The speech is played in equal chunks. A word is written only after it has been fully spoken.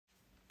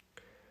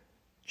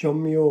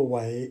John Muir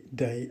Way,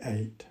 Day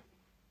 8.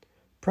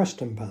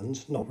 Preston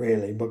Pans, not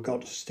really, but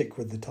got to stick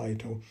with the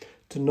title,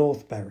 to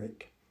North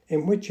Berwick,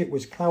 in which it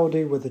was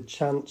cloudy with a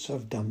chance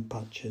of damp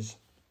patches.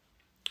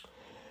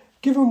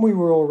 Given we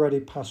were already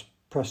past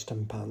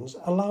Preston Pans,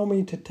 allow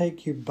me to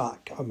take you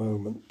back a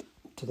moment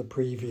to the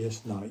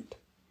previous night.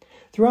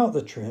 Throughout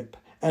the trip,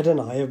 Ed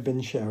and I have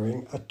been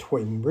sharing a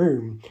twin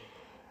room,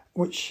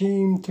 which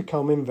seemed to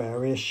come in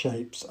various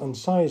shapes and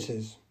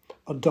sizes,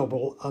 a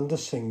double and a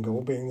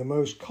single being the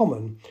most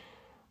common,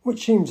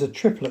 which seems a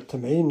triplet to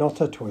me, not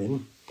a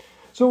twin.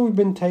 So we've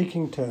been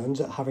taking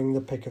turns at having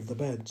the pick of the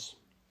beds.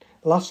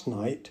 Last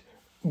night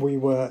we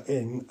were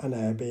in an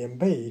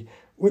Airbnb,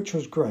 which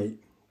was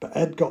great, but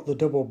Ed got the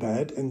double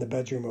bed in the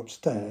bedroom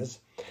upstairs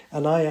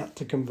and I had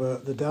to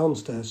convert the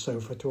downstairs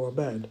sofa to a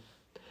bed.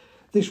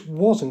 This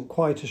wasn't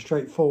quite as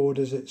straightforward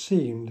as it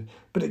seemed,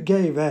 but it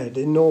gave Ed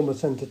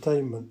enormous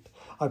entertainment.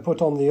 I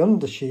put on the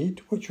undersheet,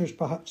 which was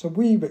perhaps a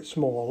wee bit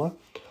smaller,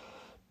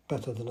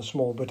 better than a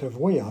small bit of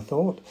wee, I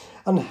thought,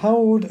 and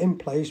held in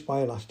place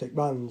by elastic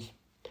bands.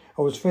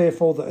 I was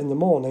fearful that in the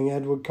morning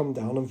Ed would come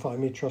down and find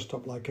me trussed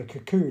up like a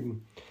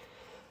cocoon.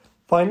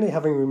 Finally,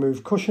 having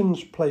removed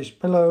cushions,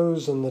 placed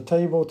pillows and the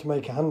table to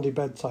make a handy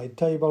bedside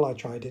table, I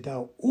tried it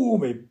out. "Ooh,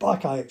 me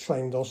back," I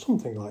exclaimed, or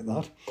something like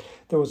that.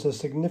 There was a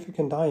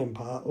significant iron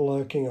part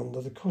lurking under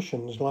the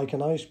cushions, like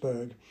an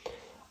iceberg.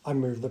 I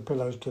moved the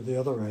pillows to the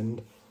other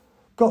end,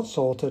 got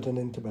sorted and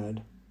into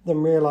bed,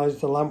 then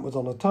realised the lamp was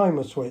on a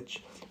timer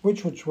switch,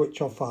 which would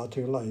switch off far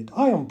too late.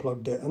 I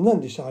unplugged it and then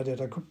decided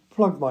I could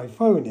plug my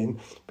phone in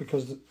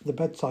because the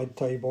bedside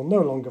table no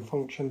longer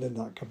functioned in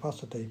that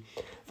capacity.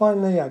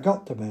 Finally, I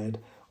got to bed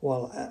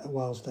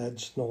whilst Ed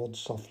snored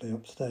softly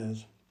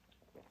upstairs.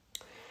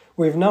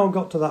 We've now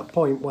got to that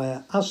point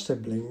where, as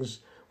siblings,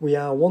 we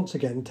are once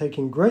again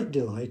taking great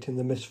delight in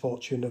the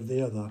misfortune of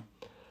the other.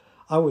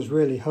 I was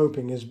really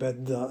hoping his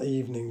bed that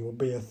evening would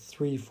be a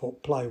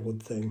 3-foot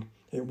plywood thing.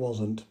 It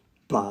wasn't.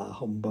 Bah,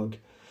 humbug.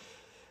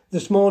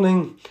 This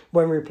morning,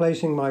 when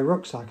replacing my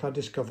rucksack, I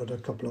discovered a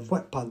couple of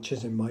wet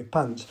patches in my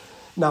pants.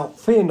 Now,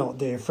 fear not,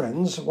 dear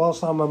friends,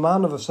 whilst I'm a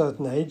man of a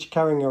certain age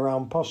carrying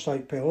around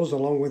prostate pills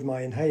along with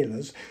my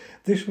inhalers,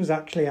 this was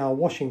actually our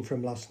washing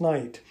from last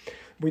night.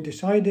 We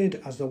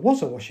decided, as there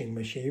was a washing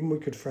machine, we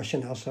could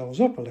freshen ourselves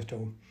up a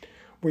little.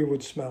 We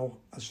would smell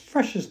as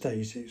fresh as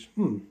daisies.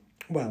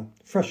 Well,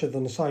 fresher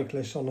than a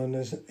cyclist on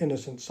an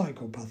innocent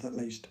psychopath at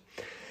least.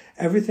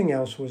 Everything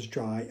else was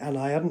dry, and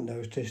I hadn't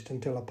noticed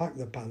until I packed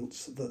the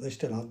pants that they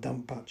still had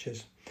damp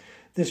patches.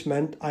 This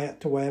meant I had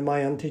to wear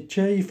my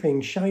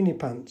anti-chafing shiny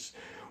pants,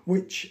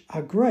 which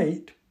are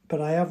great,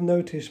 but I have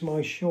noticed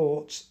my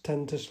shorts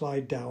tend to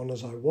slide down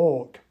as I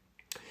walk.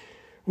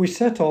 We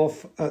set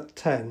off at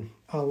 10,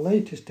 our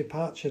latest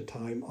departure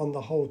time on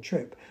the whole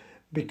trip,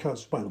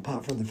 because, well,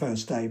 apart from the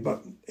first day,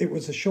 but it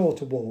was a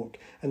shorter walk,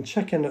 and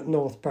check-in at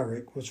North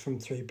Berwick was from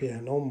 3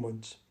 p.m.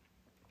 onwards.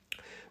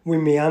 We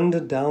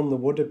meandered down the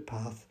wooded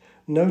path,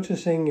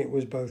 noticing it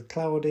was both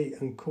cloudy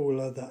and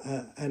cooler than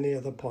at any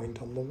other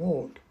point on the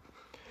walk.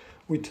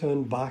 We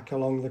turned back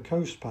along the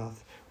coast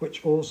path,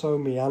 which also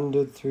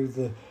meandered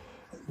through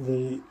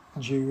the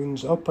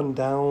dunes up and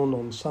down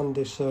on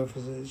sandy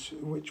surfaces,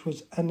 which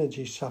was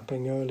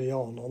energy-sapping early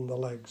on the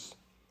legs.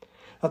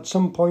 At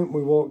some point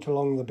we walked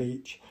along the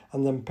beach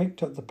and then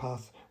picked up the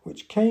path,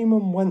 which came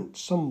and went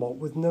somewhat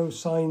with no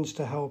signs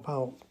to help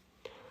out.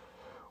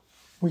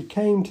 We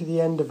came to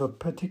the end of a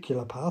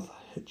particular path,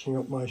 hitching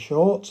up my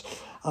shorts,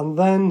 and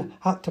then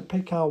had to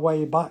pick our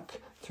way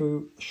back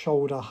through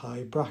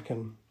shoulder-high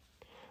bracken.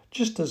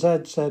 Just as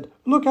Ed said,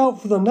 "Look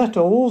out for the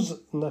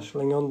nettles,"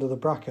 nestling under the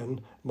bracken,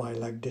 my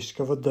leg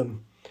discovered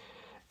them.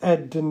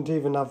 Ed didn't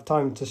even have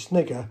time to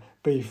snigger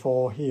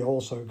before he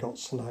also got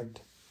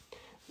snagged.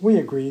 We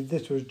agreed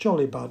this was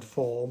jolly bad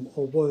form,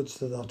 or words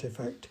to that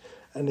effect,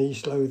 and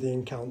East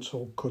Lothian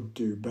Council could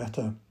do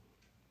better.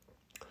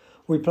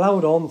 We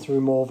ploughed on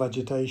through more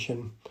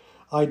vegetation.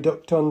 I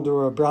ducked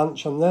under a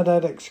branch and then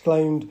Ed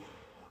exclaimed,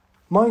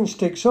 "Mine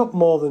sticks up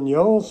more than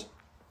yours."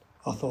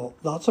 I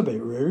thought, that's a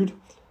bit rude,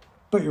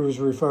 but he was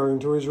referring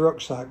to his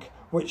rucksack,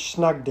 which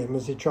snagged him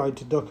as he tried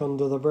to duck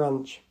under the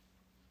branch.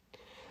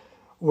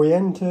 We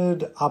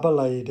entered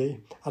Aberlady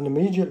and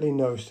immediately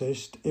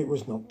noticed it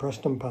was not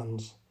Preston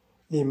Pans.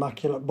 The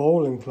Immaculate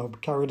Bowling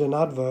Club carried an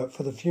advert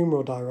for the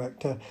funeral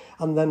director,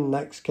 and then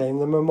next came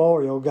the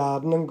memorial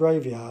garden and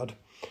graveyard.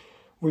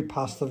 We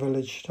passed the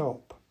village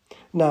shop.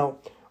 Now,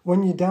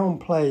 when you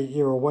downplay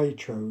your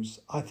Waitrose,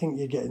 I think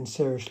you're getting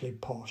seriously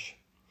posh.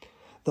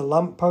 The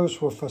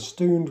lampposts were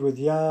festooned with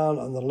yarn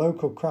and the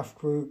local craft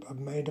group had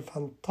made a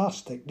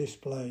fantastic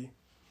display.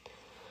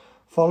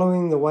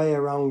 Following the way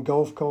around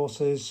golf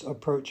courses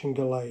approaching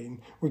Gillane,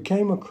 we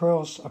came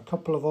across a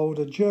couple of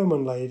older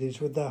German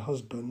ladies with their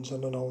husbands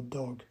and an old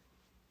dog.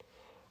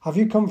 "Have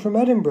you come from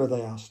Edinburgh?"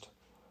 they asked.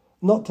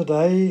 "Not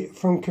today,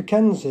 from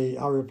Kirkensey,"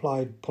 I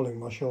replied, pulling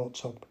my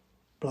shorts up.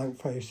 Blank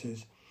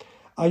faces.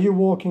 "Are you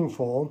walking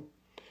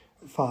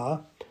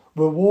far?"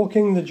 "We're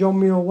walking the John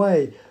Muir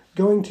Way,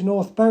 going to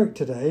North Berwick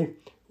today.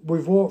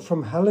 We've walked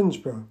from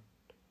Helensburgh."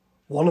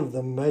 One of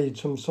them made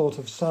some sort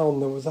of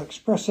sound that was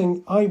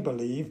expressing, I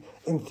believe,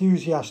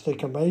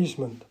 enthusiastic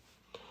amazement.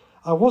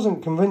 I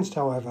wasn't convinced,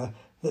 however,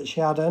 that she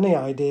had any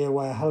idea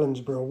where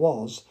Helensburgh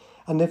was,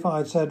 and if I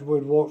had said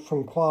we'd walked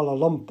from Kuala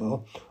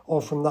Lumpur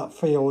or from that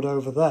field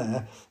over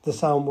there, the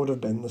sound would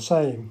have been the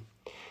same.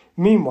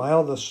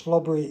 Meanwhile, the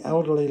slobbery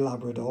elderly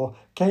Labrador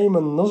came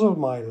and nuzzled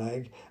my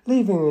leg,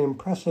 leaving an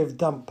impressive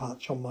damp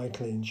patch on my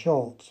clean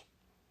shorts.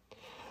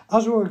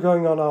 As we were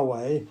going on our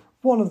way,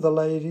 one of the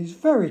ladies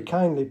very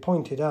kindly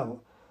pointed out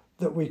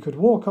that we could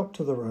walk up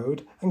to the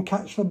road and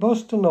catch the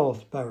bus to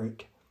North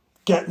Berwick.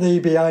 "Get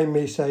thee behind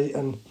me,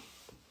 Satan."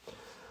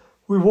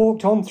 We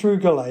walked on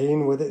through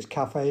Gillane with its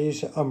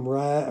cafes and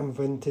rare and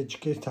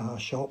vintage guitar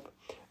shop,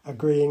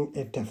 agreeing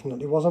it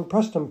definitely wasn't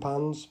Preston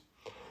Pans,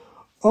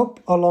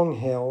 up a long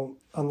hill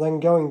and then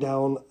going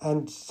down,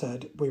 and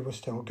said we were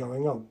still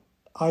going up.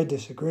 I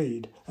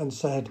disagreed and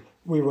said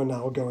we were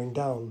now going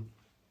down.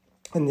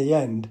 In the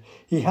end,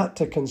 he had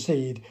to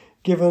concede,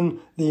 given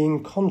the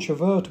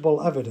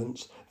incontrovertible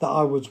evidence that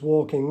I was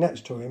walking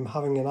next to him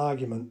having an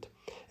argument.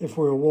 If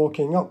we were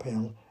walking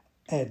uphill,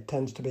 Ed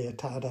tends to be a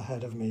tad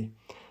ahead of me.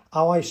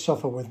 How I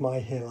suffer with my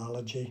hill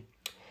allergy.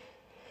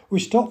 We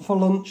stopped for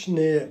lunch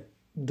near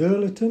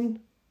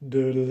Durleton,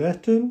 who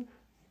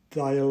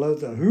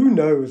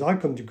knows,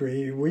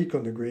 we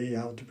couldn't agree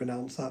how to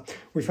pronounce that.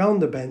 We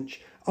found a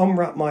bench,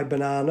 unwrapped my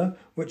banana,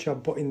 which I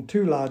put in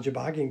too large a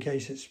bag in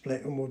case it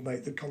split and would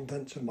make the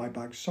contents of my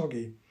bag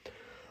soggy.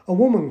 A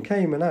woman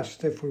came and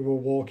asked if we were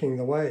walking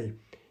the way.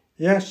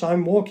 Yes,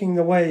 I'm walking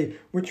the way,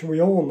 which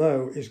we all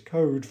know is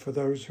code for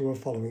those who are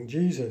following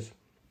Jesus.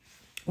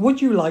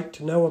 Would you like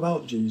to know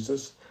about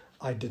Jesus?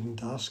 I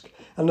didn't ask,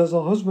 and as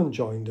her husband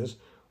joined us,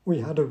 we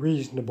had a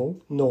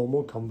reasonable,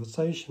 normal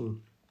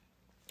conversation.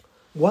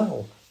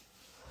 Well,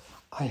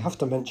 I have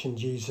to mention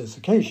Jesus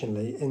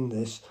occasionally in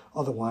this,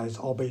 otherwise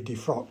I'll be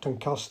defrocked and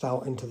cast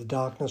out into the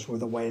darkness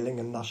with a wailing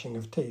and gnashing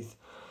of teeth.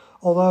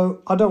 Although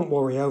I don't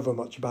worry over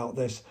much about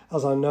this,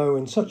 as I know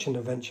in such an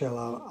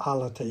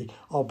eventuality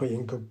I'll be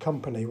in good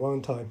company,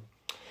 won't I?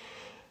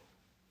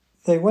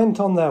 They went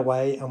on their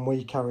way and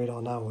we carried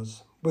on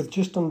ours. With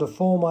just under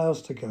 4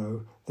 miles to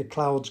go, the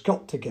clouds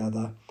got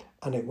together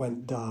and it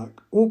went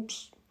dark.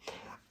 Oops!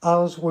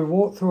 As we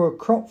walked through a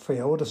crop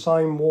field, a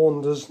sign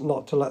warned us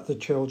not to let the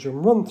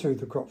children run through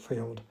the crop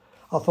field.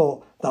 I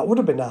thought that would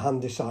have been a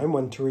handy sign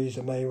when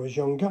Theresa May was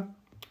younger.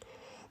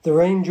 The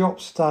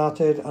raindrops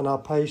started and our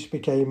pace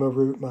became a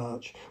route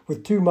march.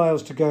 With 2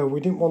 miles to go,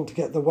 we didn't want to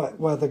get the wet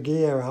weather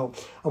gear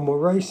out and were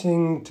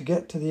racing to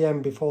get to the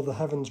end before the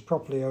heavens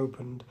properly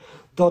opened.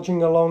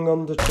 Dodging along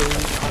under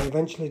trees, I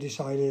eventually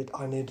decided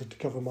I needed to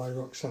cover my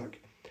rucksack.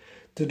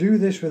 To do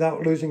this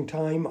without losing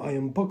time, I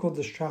unbuckled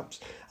the straps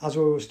as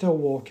we were still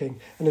walking,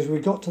 and as we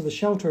got to the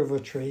shelter of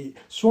a tree,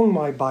 swung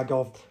my bag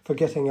off,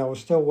 forgetting I was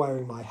still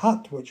wearing my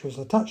hat, which was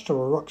attached to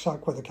a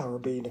rucksack with a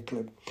carabiner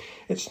clip.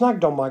 It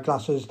snagged on my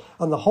glasses,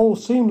 and the whole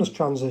seamless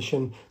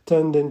transition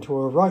turned into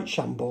a right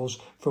shambles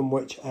from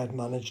which Ed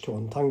managed to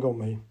untangle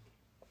me.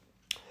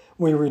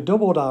 We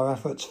redoubled our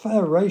efforts,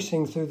 fair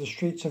racing through the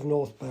streets of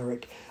North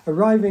Berwick,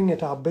 arriving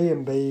at our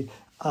B&B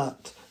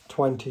at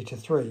 20 to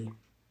 3.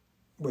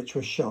 Which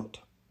was shut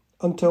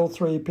until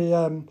 3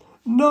 p.m.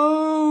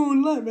 No,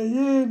 let me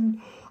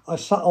in. I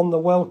sat on the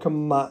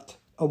welcome mat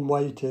and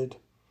waited.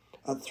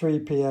 At 3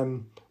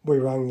 p.m. we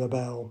rang the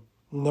bell.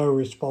 No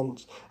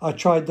response. I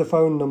tried the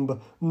phone number.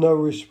 No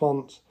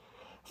response.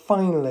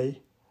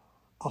 Finally,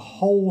 a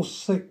whole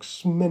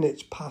 6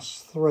 minutes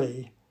past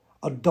 3,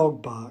 a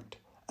dog barked,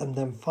 and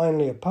then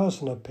finally a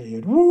person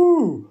appeared.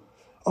 Woo!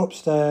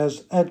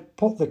 Upstairs, Ed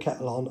put the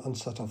kettle on and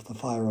set off the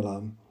fire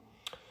alarm.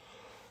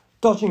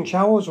 Dodging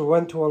showers, we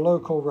went to a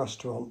local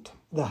restaurant,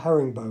 the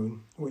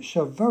Herringbone, which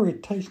served very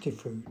tasty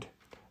food.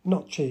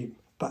 Not cheap,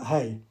 but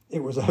hey,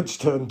 it was Ed's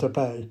turn to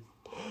pay.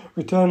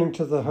 Returning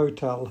to the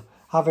hotel,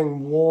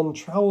 having worn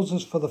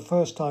trousers for the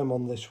first time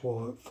on this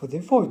walk, for the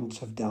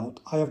avoidance of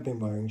doubt, I have been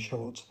wearing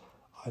shorts.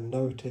 I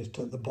noticed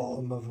at the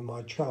bottom of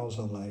my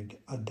trouser leg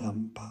a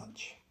damp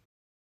patch.